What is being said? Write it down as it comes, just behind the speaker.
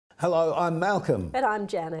Hello, I'm Malcolm. And I'm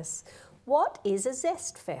Janice. What is a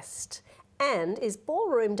Zest Fest? And is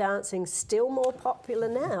ballroom dancing still more popular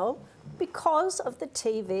now because of the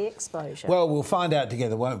TV exposure? Well, we'll find out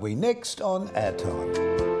together, won't we? Next on Our Time.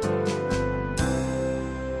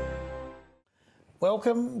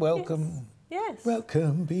 Welcome. Yes.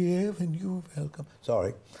 Welcome, be heaven, you welcome.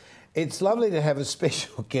 Sorry. It's lovely to have a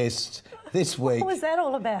special guest this week. What was that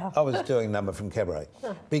all about? I was doing a number from Cabaret.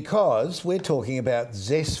 Because we're talking about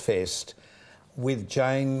Zest Fest with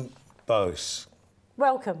Jayne Boase.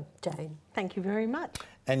 Welcome, Jayne. Thank you very much.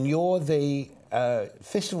 And you're the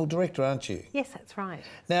festival director, aren't you? Yes, that's right.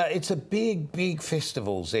 Now, it's a big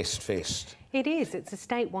festival, Zest Fest. It is. It's a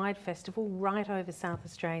statewide festival right over South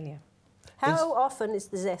Australia. How often is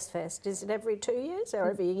the Zest Fest? Is it every 2 years or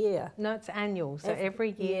every year? No, it's annual, so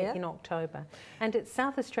every year in October. And it's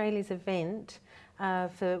South Australia's event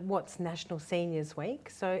for what's National Seniors Week.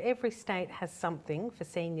 So every state has something for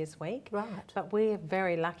Seniors Week. Right. But we're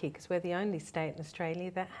very lucky because we're the only state in Australia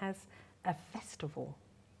that has a festival.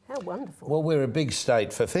 How wonderful. Well, we're a big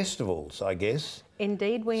state for festivals, I guess.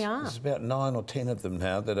 Indeed we are. There's about 9 or 10 of them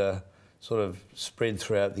now that are sort of spread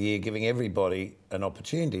throughout the year, giving everybody an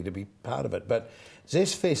opportunity to be part of it. But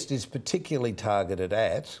Zest Fest is particularly targeted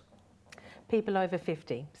at people over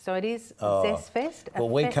 50. So it is Zest Fest. Well,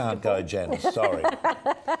 we can't go, Janice, sorry.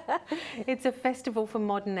 It's a festival for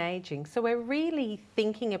modern ageing. So we're really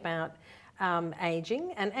thinking about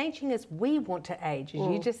ageing, and ageing as we want to age, as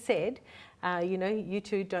you just said. You know, you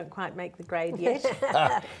two don't quite make the grade yet.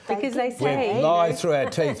 Because they say... We lie through our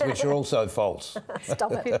teeth, which are also false.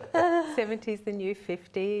 Stop it. 70's the new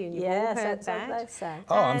 50, and you've all heard that's that. what they say.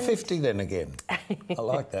 Oh, I'm 50 then again. I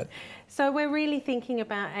like that. So we're really thinking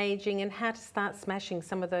about ageing and how to start smashing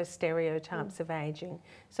some of those stereotypes of ageing.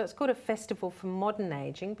 So it's called a festival for modern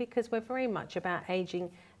ageing because we're very much about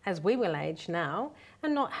ageing as we will age now,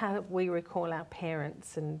 and not how we recall our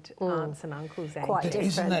parents and aunts and uncles aging. Quite different.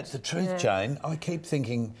 Isn't that the truth, Jayne? I keep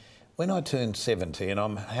thinking, when I turned 70, and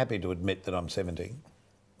I'm happy to admit that I'm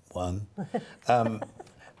 71,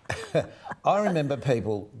 I remember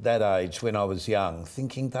people that age when I was young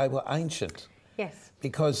thinking they were ancient. Yes.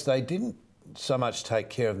 Because they didn't so much take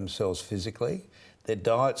care of themselves physically. Their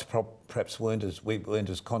diets perhaps we weren't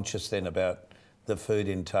as conscious then about the food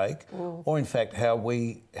intake, or in fact how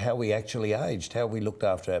we actually aged, how we looked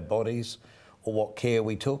after our bodies, or what care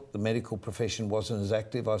we took. The medical profession wasn't as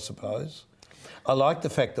active, I suppose. I like the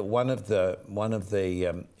fact that one of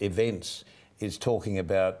the events is talking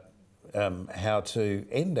about how to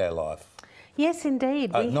end our life. Yes,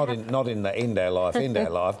 indeed. Not in the end our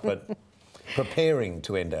life, but preparing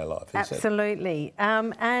to end our life. Absolutely.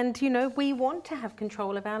 And, you know, we want to have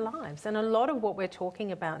control of our lives. And a lot of what we're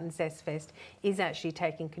talking about in Zest Fest is actually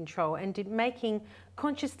taking control and making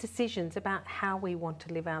conscious decisions about how we want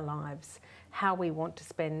to live our lives, how we want to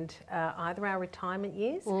spend either our retirement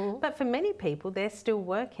years, but for many people, they're still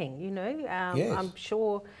working, you know. Yes. I'm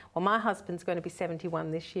sure, well, my husband's going to be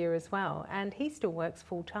 71 this year as well, and he still works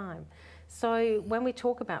full time. So when we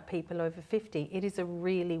talk about people over 50, it is a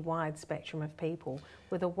really wide spectrum of people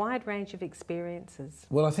with a wide range of experiences.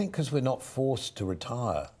 Well, I think because we're not forced to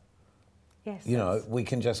retire. Yes. You know, we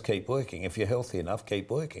can just keep working. If you're healthy enough, keep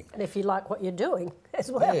working. And if you like what you're doing as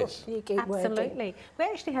well, you keep working. Absolutely. We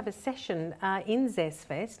actually have a session in Zest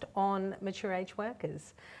Fest on mature age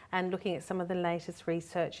workers and looking at some of the latest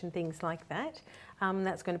research and things like that.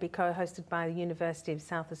 That's going to be co-hosted by the University of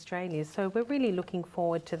South Australia. So we're really looking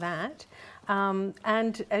forward to that.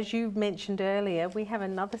 And as you mentioned earlier, we have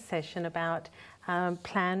another session about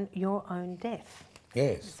plan your own death.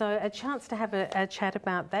 Yes. So a chance to have a chat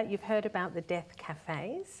about that. You've heard about the death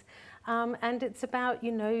cafes. And it's about,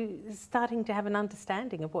 you know, starting to have an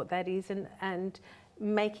understanding of what that is and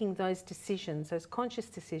making those decisions, those conscious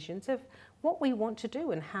decisions of what we want to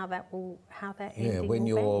do and how that ending will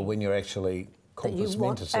be. When you're actually you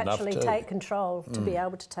want to actually take control, to be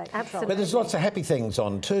able to take control. Absolutely. But there's lots of happy things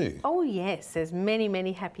on too. Oh yes, there's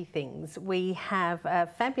many happy things. We have a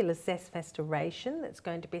fabulous Zest Festoration that's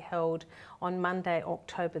going to be held on Monday,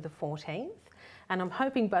 October the 14th. And I'm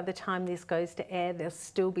hoping by the time this goes to air, there'll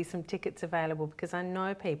still be some tickets available because I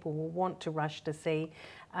know people will want to rush to see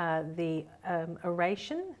the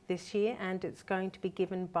oration this year, and it's going to be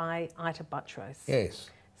given by Ita Buttrose. Yes.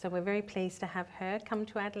 So we're very pleased to have her come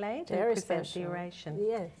to Adelaide Very and present special. the oration.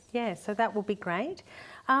 Yes. Yeah, so that will be great.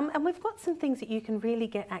 And we've got some things that you can really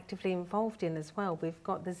get actively involved in as well. We've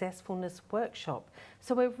got the Zestfulness workshop.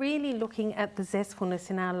 So we're really looking at the zestfulness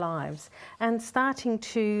in our lives and starting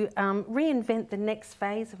to reinvent the next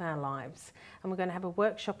phase of our lives. And we're going to have a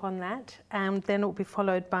workshop on that. And then it will be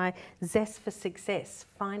followed by Zest for Success,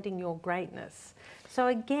 Finding Your Greatness. So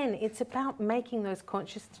again, it's about making those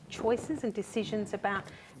conscious choices and decisions about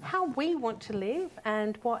how we want to live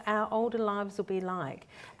and what our older lives will be like,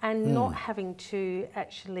 and not having to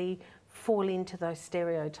actually fall into those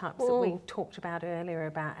stereotypes that we talked about earlier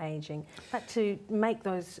about ageing, but to make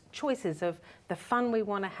those choices of the fun we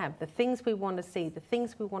want to have, the things we want to see, the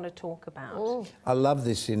things we want to talk about. I love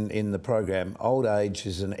this in the program. Old age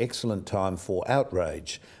is an excellent time for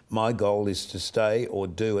outrage. My goal is to stay or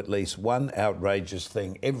do at least one outrageous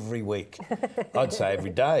thing every week. I'd say every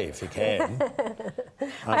day if you can.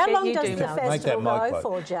 How long does do, the Mel. festival go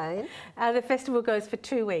for, Jayne? The festival goes for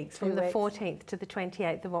 2 weeks, from 2 the weeks. 14th to the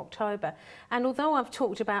 28th of October. And although I've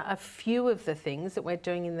talked about a few of the things that we're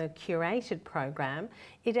doing in the curated program,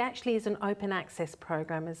 it actually is an open access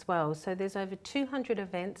program as well. So there's over 200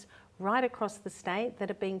 events right across the state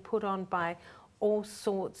that are being put on by all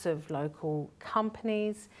sorts of local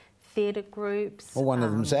companies, theatre groups. Well, one of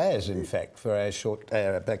them's ours, in fact, for our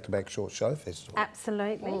back-to-back short show festival.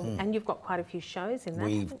 Absolutely. And you've got quite a few shows in that.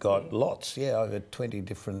 We've got lots, over 20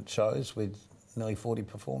 different shows with nearly 40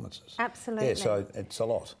 performances. Absolutely. Yeah, so it's a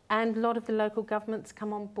lot. And a lot of the local governments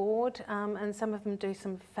come on board, and some of them do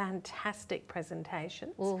some fantastic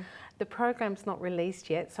presentations. The program's not released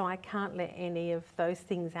yet, so I can't let any of those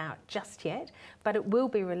things out just yet, but it will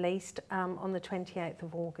be released on the 28th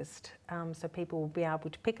of August, so people will be able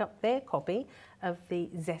to pick up their copy of the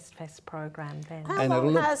Zestfest program then. How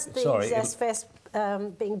long has the Zestfest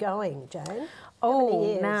been going, Jayne?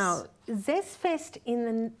 Now, Zestfest,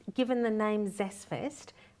 given the name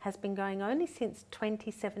Zestfest, has been going only since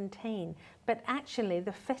 2017, but actually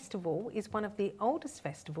the festival is one of the oldest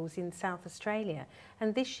festivals in South Australia,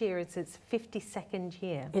 and this year is its 52nd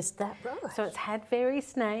year. Is that right? So it's had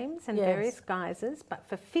various names and various guises, but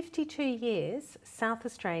for 52 years, South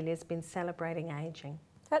Australia's been celebrating ageing.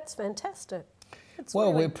 That's fantastic.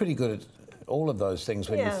 We're pretty good at all of those things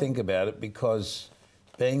when you think about it, because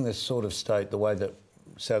being the sort of state, the way that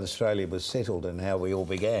South Australia was settled and how we all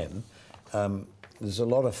began, there's a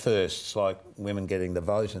lot of firsts, like women getting the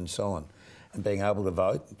vote and so on, and being able to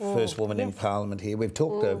vote. First woman in Parliament here. We've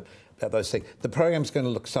talked about those things. The program's going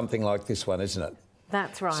to look something like this one, isn't it?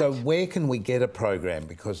 That's right. So where can we get a program?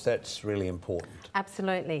 Because that's really important.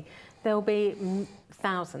 Absolutely. There'll be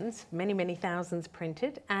thousands, many, many thousands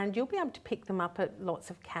printed, and you'll be able to pick them up at lots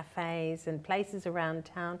of cafes and places around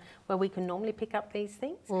town where we can normally pick up these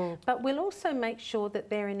things. But we'll also make sure that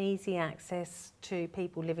they're in easy access to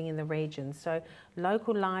people living in the region. So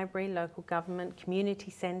local library, local government, community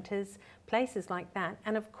centres, places like that.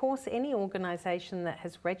 And of course, any organisation that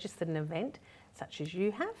has registered an event, such as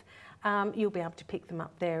you have, you'll be able to pick them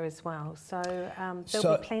up there as well. So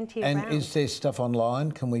there'll be plenty around. And is there stuff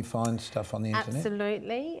online? Can we find stuff on the internet?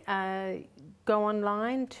 Absolutely. Go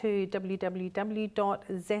online to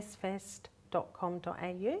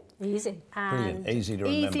www.zestfest.com.au. Easy. Brilliant, easy to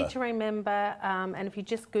remember. Easy to remember, and if you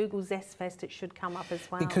just Google Zestfest, it should come up as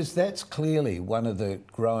well. Because that's clearly one of the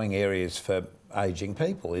growing areas for ageing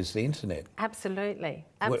people, is the internet. Absolutely,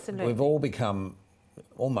 absolutely. We've all become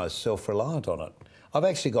almost self-reliant on it. I've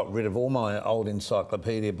actually got rid of all my old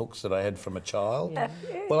encyclopedia books that I had from a child.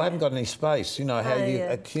 Well, I haven't got any space. You know how you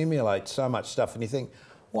accumulate so much stuff and you think,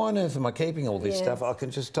 why on earth am I keeping all this stuff? I can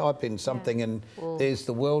just type in something and there's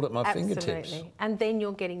the world at my fingertips. And then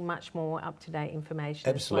you're getting much more up-to-date information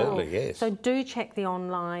Absolutely, as well. yes. So do check the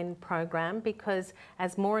online program, because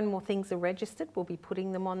as more and more things are registered, we'll be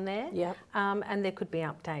putting them on there. And there could be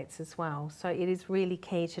updates as well. So it is really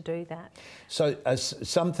key to do that. So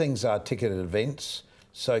some things are ticketed events.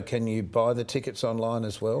 So can you buy the tickets online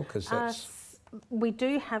as well? Because that's... We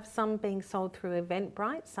do have some being sold through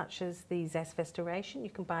Eventbrite, such as the Zestfest Oration. You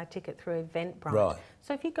can buy a ticket through Eventbrite. Right.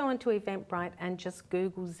 So if you go onto Eventbrite and just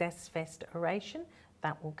Google Zestfest Oration,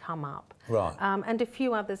 that will come up. Right. And a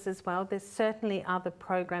few others as well. There's certainly other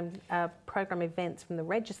program events from the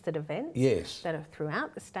registered events that are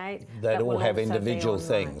throughout the state. That all have individual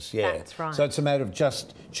things, That's right. So it's a matter of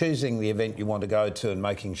just choosing the event you want to go to and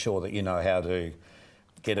making sure that you know how to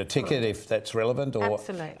get a ticket if that's relevant. Or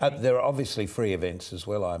there are obviously free events as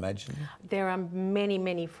well, I imagine. There are many,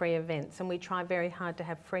 many free events, and we try very hard to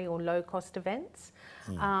have free or low-cost events,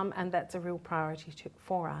 and that's a real priority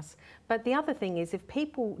for us. But the other thing is, if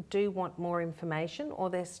people do want more information,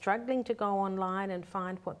 or they're struggling to go online and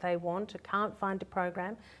find what they want, or can't find a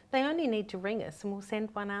program, they only need to ring us and we'll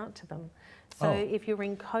send one out to them. So if you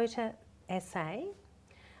ring COTA SA,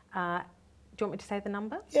 do you want me to say the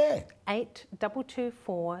number? Yeah.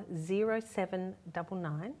 8224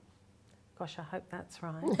 0799. Gosh, I hope that's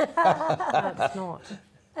right. No, it's not.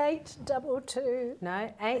 822.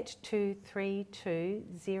 No,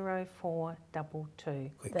 82320422.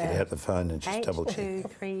 Quick, get out the phone and just double check.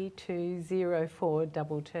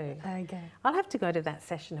 82320422. Okay. I'll have to go to that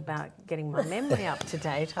session about getting my memory up to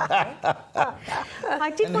date, I think.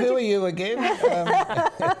 I did And want who to... are you again?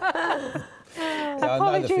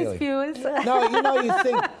 Apologies, viewers. No,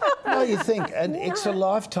 you think, and it's a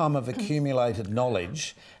lifetime of accumulated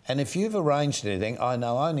knowledge. And if you've arranged anything, I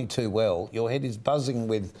know only too well, your head is buzzing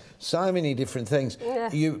with so many different things. Yeah.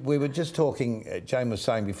 We were just talking, Jayne was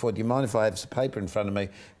saying before, do you mind if I have some paper in front of me?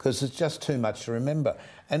 Because it's just too much to remember.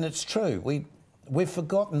 And it's true, we've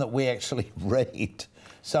forgotten that we actually read.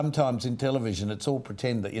 Sometimes in television, it's all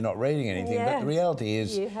pretend that you're not reading anything, but the reality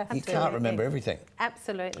is you can't remember everything.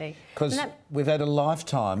 Absolutely. Because we've had a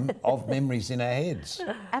lifetime of memories in our heads.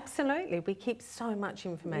 Absolutely. We keep so much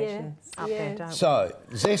information up there, don't we? So,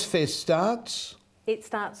 Zestfest starts? It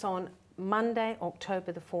starts on Monday,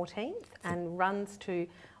 October the 14th and runs to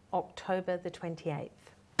October the 28th.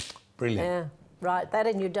 Brilliant. Yeah. Write that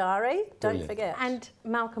in your diary. Don't Brilliant. forget. And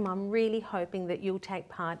Malcolm, I'm really hoping that you'll take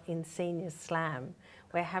part in Senior Slam.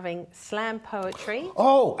 We're having slam poetry.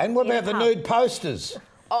 Oh, and what about the nude posters?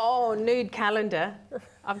 Oh, nude calendar.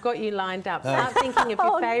 I've got you lined up. Start thinking of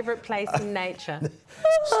your favourite place in nature.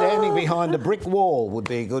 Standing behind a brick wall would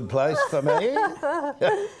be a good place for me. I'd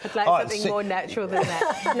like something more natural than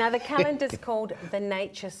that. Now, the calendar's called the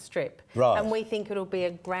Nature Strip. Right. And we think it'll be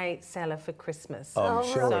a great seller for Christmas. I'm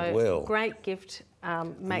sure it will. Great gift.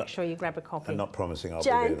 Make sure you grab a copy. I'm not promising I'll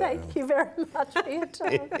Jayne, do that. thank you very much for your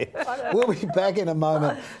time. We'll be back in a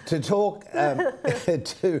moment to talk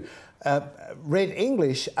to Rhett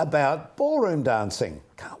English about ballroom dancing.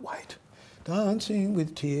 Can't wait. Dancing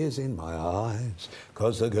with tears in my eyes,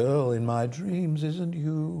 'cause the girl in my dreams isn't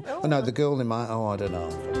you. Oh, no, the girl in my... Oh, I don't know.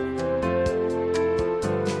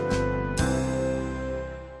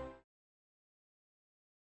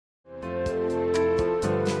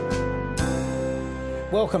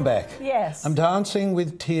 Welcome back. Yes. I'm dancing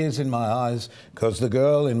with tears in my eyes, 'cause the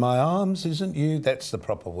girl in my arms isn't you. That's the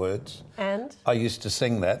proper words. And? I used to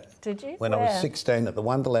sing that. Did you? When I was 16 at the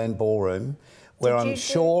Wonderland Ballroom, where I'm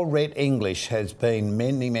sure Rhett English has been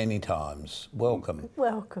many, many times. Welcome.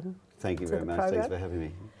 Welcome. Thank you very much. Thanks for having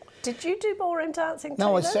me. Did you do ballroom dancing too?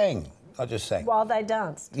 No, I sang. I just sang. While they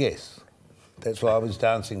danced? Yes. That's why I was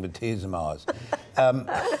dancing with tears in my eyes.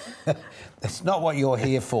 That's not what you're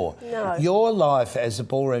here for. No. Your life as a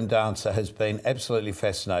ballroom dancer has been absolutely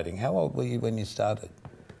fascinating. How old were you when you started?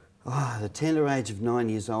 Oh, the tender age of 9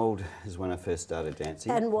 years old is when I first started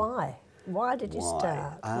dancing. And why? Why did you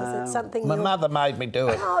start? Was it something My mother made me do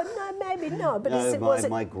it. Oh, no, maybe not. But No,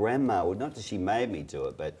 my grandma, well, not that she made me do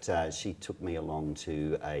it, but she took me along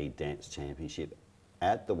to a dance championship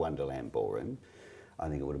at the Wonderland Ballroom. I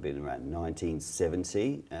think it would have been around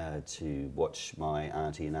 1970 to watch my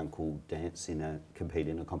auntie and uncle dance compete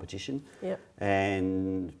in a competition. Yep.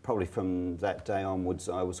 And probably from that day onwards,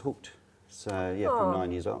 I was hooked. So, yeah, from 9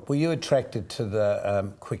 years old. Were you attracted to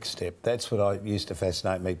the quick step? That's what used to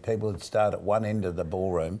fascinate me. People would start at one end of the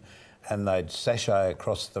ballroom and they'd sashay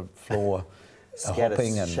across the floor,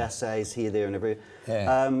 hopping and... chasses here, there and everywhere.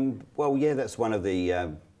 Yeah. Well, yeah, that's one of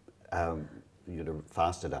the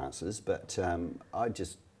faster dances, but I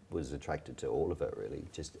just was attracted to all of it, really.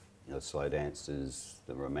 Just, slow dances,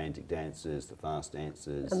 the romantic dances, the fast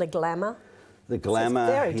dances. And the glamour? The glamour,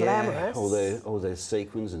 so it's very glamorous. all the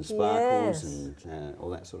sequins and sparkles and all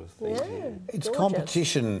that sort of thing. Yeah. It's gorgeous.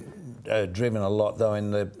 competition driven a lot, though,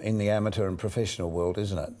 in the amateur and professional world,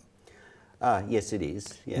 isn't it? Yes, it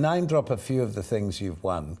is. Yeah. Name drop a few of the things you've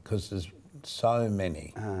won, because there's so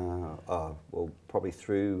many. Well, probably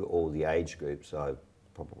through all the age groups, I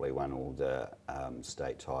probably won all the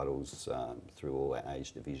state titles through all our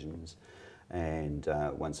age divisions, and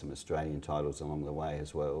won some Australian titles along the way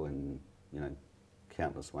as well, and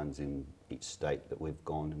countless ones in each state that we've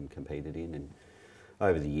gone and competed in. And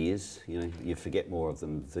over the years, you forget more of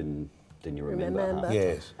them than you remember.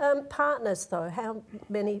 Yes. Partners, though, how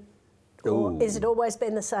many? Or is it always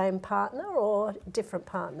been the same partner or different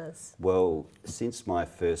partners? Well, since my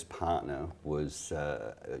first partner was,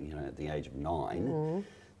 at the age of 9,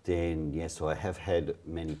 then yes, I have had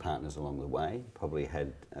many partners along the way. Probably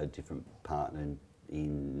had a different partner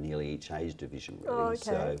in nearly each age division, really. Oh, okay.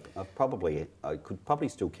 So I could probably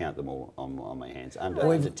still count them all on my hands. Under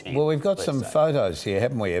 10. Well, we've got some photos here,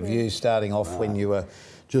 haven't we, of you starting off when you were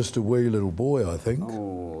just a wee little boy, I think.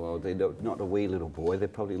 Oh, well, they're not a wee little boy. They're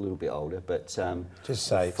probably a little bit older, but just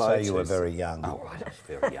say you were very young. Oh, right, I was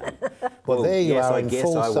very young. well, there you are in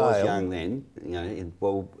full I guess I was sail. young then.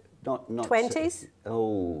 Not 20s.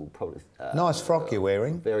 Oh, probably. Nice frock you're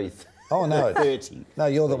wearing. Very. Oh, no. 30. No,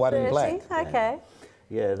 you're the one in 30? black. Okay.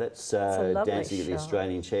 Yeah, that's a lovely dancing at the shot.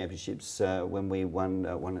 Australian Championships when we won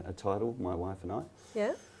a title, my wife and I.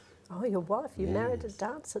 Yeah. Oh, your wife, you married a Yes.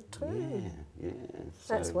 dancer too. Yeah.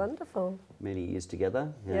 That's So wonderful. many years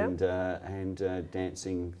together, Yep. and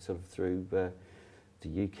dancing sort of through the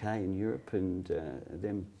UK and Europe, and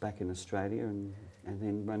then back in Australia, and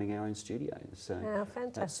then running our own studio. So Oh, that's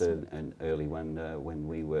fantastic. an early one when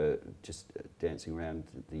we were just dancing around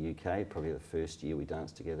the UK. Probably the first year we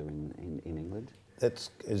danced together in England.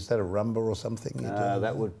 Is that a rumba or something? you're doing?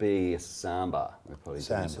 That would be a samba. We're probably doing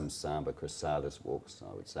Samba. some samba cruzadas walks,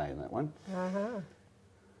 I would say, in that one. Uh-huh.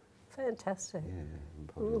 Fantastic. Yeah, and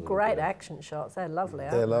probably a Ooh, little great bit of- action shots. They're lovely,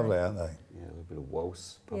 aren't They're they? lovely, aren't they? Yeah, a little bit of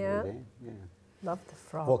waltz probably Yeah. there. Yeah. Love the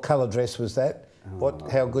frog. What colour dress was that?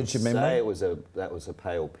 How good's your Say memory? that was a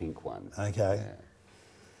pale pink one. Okay.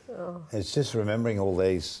 Yeah. It's just remembering all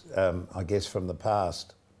these, I guess, from the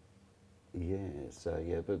past. Yeah, so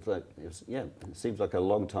yeah, but like, it seems like a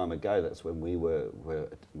long time ago. That's when we were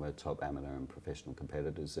top amateur and professional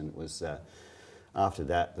competitors, and it was after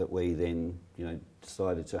that we then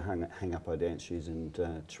decided to hang up our dance shoes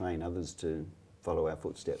and train others to follow our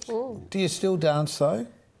footsteps. Yeah. Do you still dance though?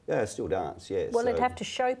 Yeah, I still dance. Yeah. Well, so, it'd have to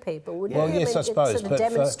show people, wouldn't Well, you? yes, I suppose. Sort of but for-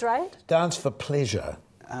 demonstrate. dance for pleasure.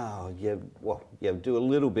 Oh yeah, well yeah, do a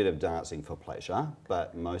little bit of dancing for pleasure,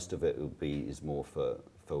 but most of it is more for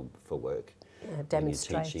work. Yeah, When you're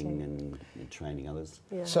demonstrating. teaching and you're training others.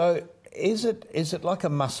 Yeah. So is it like a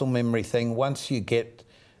muscle memory thing? Once you get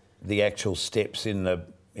the actual steps in the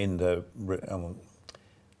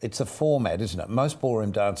it's a format, isn't it? Most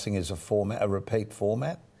ballroom dancing is a repeat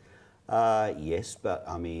format. Yes, but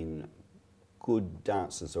I mean, good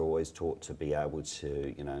dancers are always taught to be able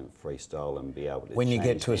to, freestyle and be able to. When you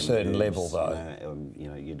get change to a their certain moves, level, though.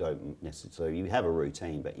 You don't necessarily. You have a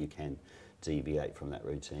routine, but you can deviate from that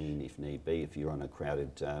routine if need be. If you're on a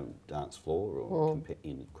crowded dance floor or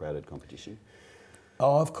in crowded competition.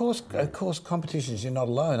 Oh, of course, competitions. You're not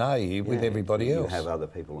alone, are you? With Yeah, everybody else. You have other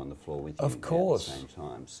people on the floor with you Of course. at the same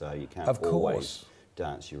time, so you can't Of course. always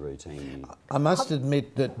dance your routine. I must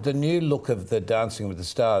admit that the new look of the Dancing with the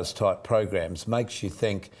Stars type programs makes you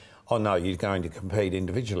think, oh no, you're going to compete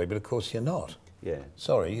individually, but of course you're not. Yeah.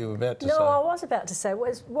 Sorry, you were about to No, say. I was about to say,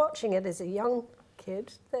 was watching it as a young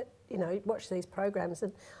kid that, watch these programs,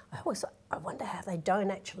 and I wonder how they don't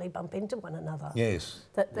actually bump into one another. Yes.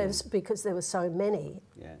 That there's because there were so many.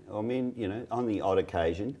 Yeah, I mean, on the odd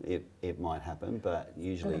occasion it might happen, but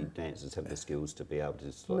usually dancers have the skills to be able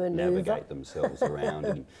to sort of Manoeuvre. navigate themselves around,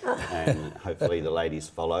 and hopefully the ladies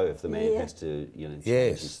follow if the man has to, change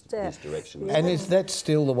Yes. his direction. And is that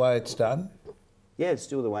still the way it's done? Yeah, it's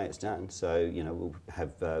still the way it's done. So, we'll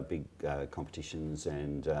have big competitions,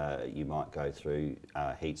 and you might go through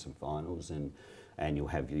heats and finals, and you'll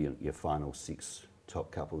have your final 6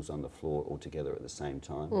 top couples on the floor all together at the same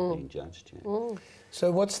time being judged. Yeah.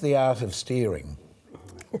 So what's the art of steering?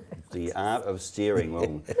 The art of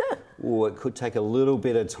steering, well, it could take a little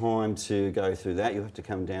bit of time to go through that. You have to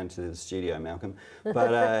come down to the studio, Malcolm.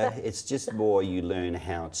 But it's just more you learn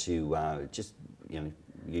how to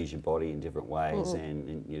use your body in different ways,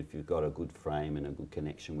 and if you've got a good frame and a good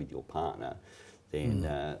connection with your partner,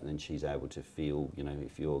 then she's able to feel,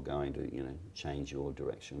 if you're going to, change your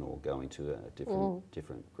direction or go into a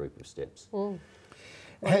different group of steps.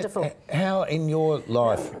 Wonderful. How in your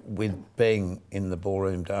life with being in the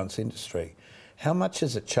ballroom dance industry, how much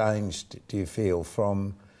has it changed, do you feel,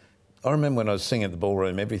 from... I remember when I was singing at the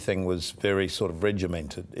ballroom, everything was very sort of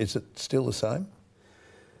regimented. Is it still the same?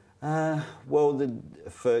 Well,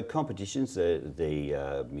 for competitions,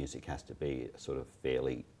 the music has to be sort of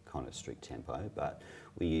fairly kind of strict tempo, but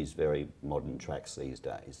we use very modern tracks these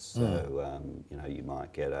days. So, you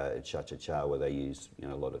might get a cha-cha-cha where they use, a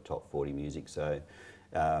lot of top 40 music. So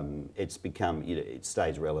it's become, it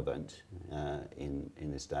stays relevant in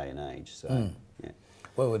this day and age. So, yeah.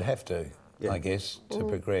 Well, it would have to, Yeah. I guess, to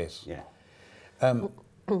progress. Yeah.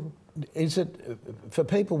 Is it, for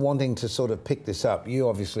people wanting to sort of pick this up, you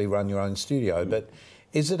obviously run your own studio, but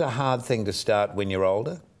is it a hard thing to start when you're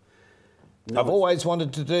older? No, I've always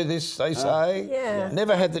wanted to do this, they say. Yeah.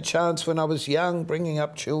 Never had the chance when I was young, bringing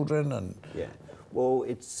up children and... Yeah. Well,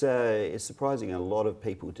 it's surprising a lot of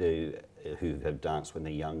people do who have danced when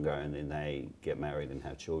they're younger, and then they get married and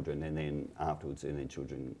have children, and then afterwards, and then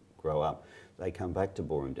children grow up, they come back to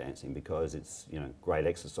ballroom dancing because it's great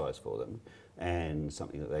exercise for them and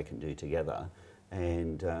something that they can do together.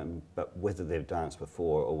 And but whether they've danced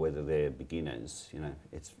before or whether they're beginners,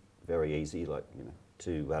 it's very easy,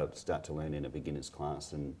 to start to learn in a beginner's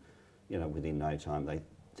class, and within no time they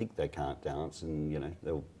think they can't dance, and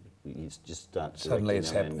they'll you just start Suddenly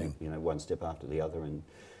it's directing them happening. and, you know, one step after the other, and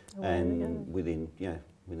within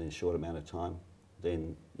within a short amount of time,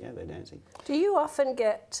 then they're dancing. Do you often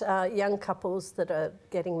get young couples that are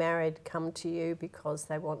getting married come to you because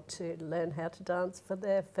they want to learn how to dance for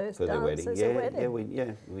their first For dance their wedding, as a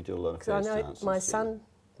wedding? we do a lot of Because first I know dances. my son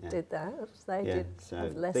did that. They did So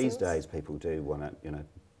lessons. these days, people do want to,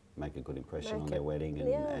 make a good impression on their wedding,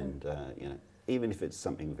 and even if it's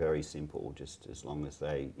something very simple, just as long as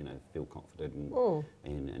they, feel confident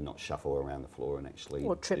and not shuffle around the floor and actually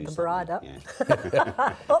Or trip do the bride something.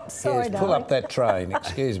 up. Oops, sorry, Yes, pull up that train,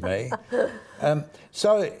 excuse me.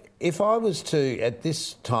 So if I was to, at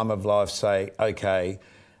this time of life, say, okay,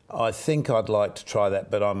 I think I'd like to try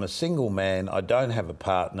that, but I'm a single man, I don't have a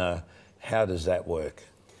partner, how does that work?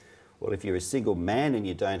 Well, if you're a single man and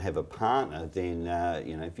you don't have a partner, then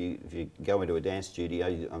if you go into a dance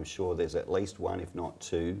studio, I'm sure there's at least one, if not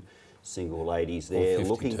two, single ladies there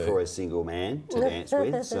looking for a single man to dance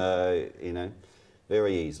with. So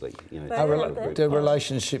very easily. Do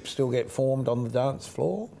relationships still get formed on the dance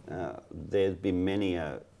floor? There's been many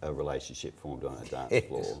a relationship formed on a dance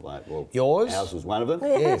floor. Yours? Ours was one of them.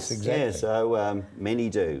 Yes, exactly. Yeah, so many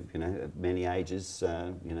do, at many ages,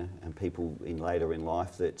 and people later in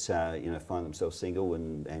life that, find themselves single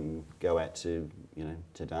and go out to,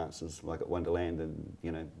 to dances like at Wonderland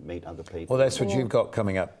and, meet other people. Well, that's what you've got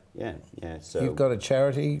coming up. Yeah. So you've got a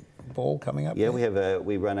charity ball coming up? Yeah,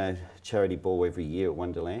 we run a charity ball every year at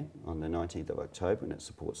Wonderland on the 19th of October, and it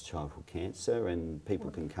supports childhood cancer, and people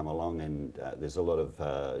can come along, and there's a lot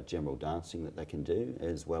of general dancing that they can do,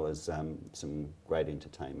 as well as some great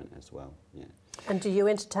entertainment as well. Yeah. And do you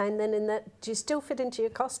entertain then in that? Do you still fit into your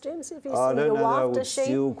costumes? If you I see don't your know, wife, I would does she?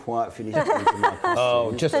 still quite fit into my costumes.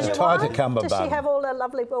 Oh, just as tight a cummerbund. Does she have all her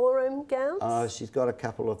lovely ballroom gowns? She's got a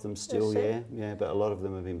couple of them still, Does she? yeah, but a lot of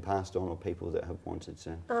them have been passed on, or people that have wanted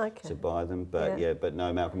to buy them. But Yeah. but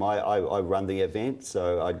no, Malcolm, I run the event,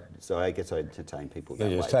 so I guess I entertain people that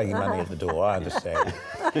You're way. just taking money at the door, I understand.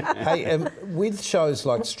 Hey, with shows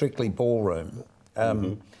like Strictly Ballroom,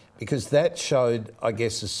 because that showed, I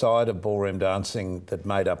guess, a side of ballroom dancing that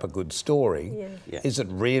made up a good story. Yeah. Is it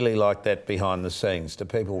really like that behind the scenes? Do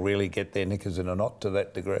people really get their knickers in a knot to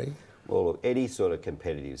that degree? Well, look, any sort of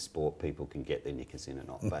competitive sport, people can get their knickers in a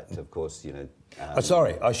knot, but of course,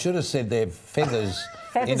 Sorry, I should have said their feathers,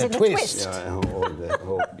 Feathers in a in a twist.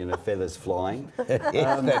 or feathers flying.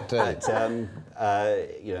 That too.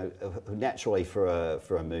 But naturally for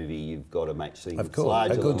a movie, you've got to make sure Of it's course,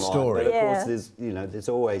 larger a good than life. story. But of Yeah. course, there's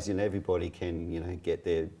always, everybody can, get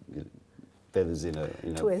their feathers in a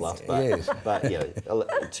Twist. fluff, but, Yes.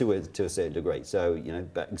 but to a certain degree. So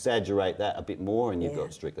but exaggerate that a bit more, and you've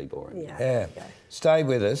got Strictly Ballroom. Yeah. Stay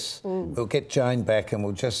with us. We'll get Jayne back and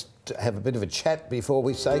we'll just have a bit of a chat before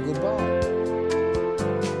we say goodbye.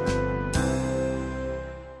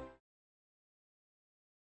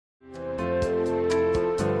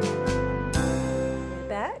 We're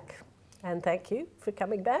back, and thank you for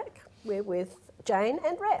coming back. We're with Jayne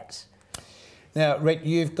and Rhett. Now, Rhett,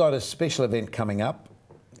 you've got a special event coming up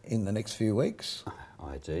in the next few weeks.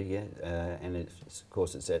 I do, yeah, and of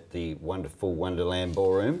course it's at the wonderful Wonderland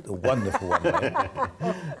Ballroom. The wonderful one.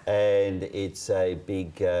 And it's a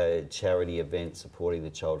big charity event supporting the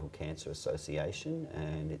Childhood Cancer Association,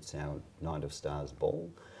 and it's our Night of Stars Ball.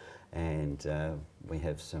 And we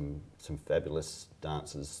have some fabulous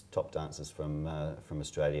dancers, top dancers from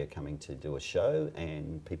Australia coming to do a show,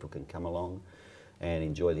 and people can come along and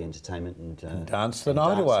enjoy the entertainment and dance the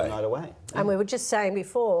night away. Yeah. And we were just saying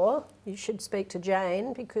before, you should speak to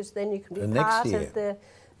Jayne, because then you can be The next part year. of the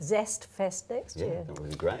Zest Fest next Yeah, year. that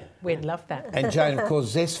would be great. We'd love that. And Jayne, of course,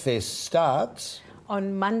 Zest Fest starts.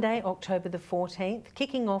 On Monday, October the 14th,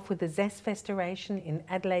 kicking off with the Zest Festoration in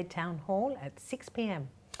Adelaide Town Hall at 6 p.m.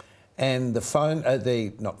 And the phone,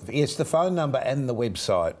 the phone number and the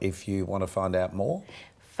website if you want to find out more.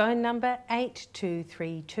 Phone number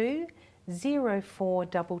 8232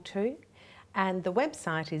 0422, and the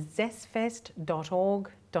website is zestfest.org.au.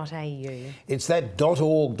 It's that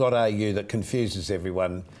 .org.au that confuses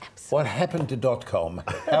everyone. Absolutely. What happened to .com?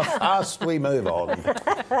 How fast we move on.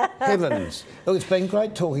 Heavens. Look, it's been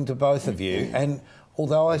great talking to both of you, and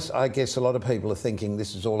although I guess a lot of people are thinking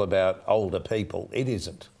this is all about older people, it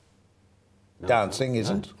isn't. No, Dancing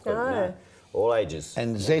isn't. No. All ages.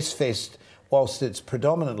 And Zest Fest, whilst it's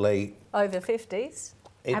predominantly... Over 50s.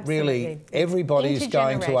 It Absolutely. really, everybody's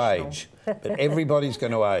going to Intergenerational. age, but everybody's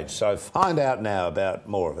going to age. So find out now about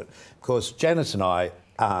more of it. Of course, Janice and I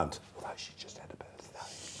aren't, although she just had a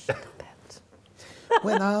birthday.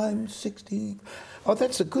 When I'm 60. Oh,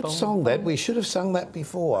 that's a good song, that. We should have sung that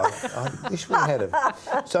before. I wish we had it.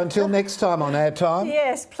 So until next time on Our Time.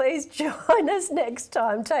 Yes, please join us next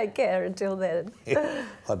time. Take care until then.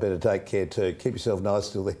 I better take care too. Keep yourself nice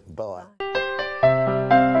till then. Bye.